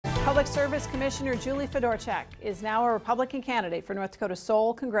Public Service Commissioner Julie Fedorchak is now a Republican candidate for North Dakota's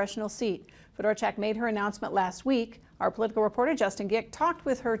sole congressional seat. Fedorchak made her announcement last week. Our political reporter Justin Gick talked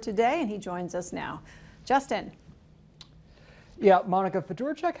with her today, and he joins us now. Justin. Yeah, Monica,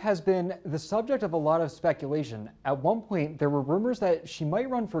 Fedorchak has been the subject of a lot of speculation. At one point, there were rumors that she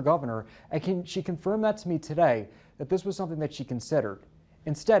might run for governor, and she confirmed that to me today, that this was something that she considered.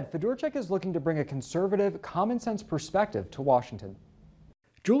 Instead, Fedorchak is looking to bring a conservative, common-sense perspective to Washington.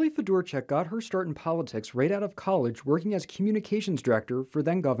 Julie Fedorchak got her start in politics right out of college, working as communications director for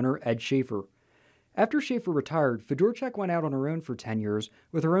then-Governor Ed Schaefer. After Schaefer retired, Fedorchak went out on her own for 10 years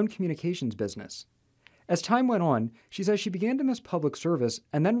with her own communications business. As time went on, she says she began to miss public service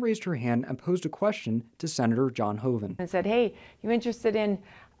and then raised her hand and posed a question to Senator John Hoeven. And said, "Hey, you interested in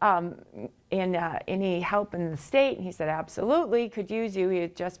any help in the state?" And he said, "Absolutely, could use you." He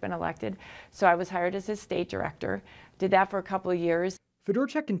had just been elected. So I was hired as his state director, did that for a couple of years.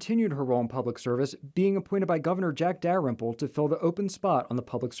 Fedorchak continued her role in public service, being appointed by Governor Jack Dalrymple to fill the open spot on the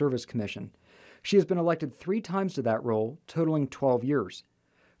Public Service Commission. She has been elected 3 times to that role, totaling 12 years.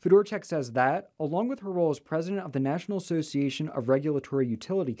 Fedorchak says that, along with her role as president of the National Association of Regulatory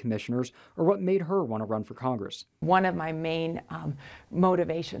Utility Commissioners, are what made her want to run for Congress. One of my main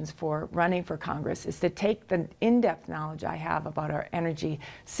motivations for running for Congress is to take the in-depth knowledge I have about our energy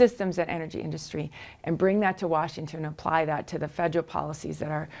systems and energy industry and bring that to Washington and apply that to the federal policies that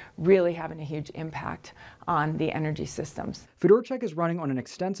are really having a huge impact on the energy systems. Fedorchak is running on an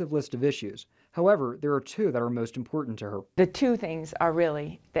extensive list of issues. However, there are 2 that are most important to her. The 2 things are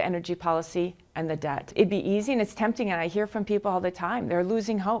really the energy policy and the debt. It'd be easy, and it's tempting, and I hear from people all the time, they're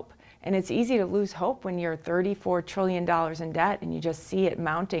losing hope. And it's easy to lose hope when you're $34 trillion in debt and you just see it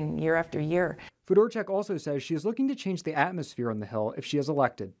mounting year after year. Fedorchak also says she is looking to change the atmosphere on the Hill if she is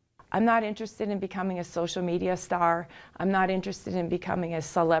elected. I'm not interested in becoming a social media star. I'm not interested in becoming a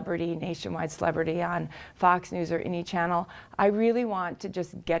celebrity, nationwide celebrity on Fox News or any channel. I really want to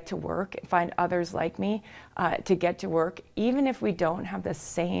just get to work and find others like me to get to work, even if we don't have the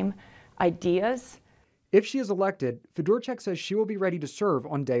same ideas. If she is elected, Fedorchak says she will be ready to serve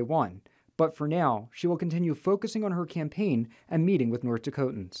on day 1. But for now, she will continue focusing on her campaign and meeting with North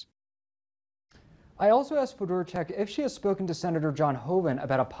Dakotans. I also asked Fedorchak if she has spoken to Senator John Hoeven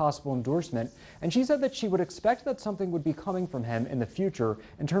about a possible endorsement, and she said that she would expect that something would be coming from him in the future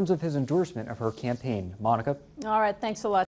in terms of his endorsement of her campaign. Monica? All right, thanks a lot.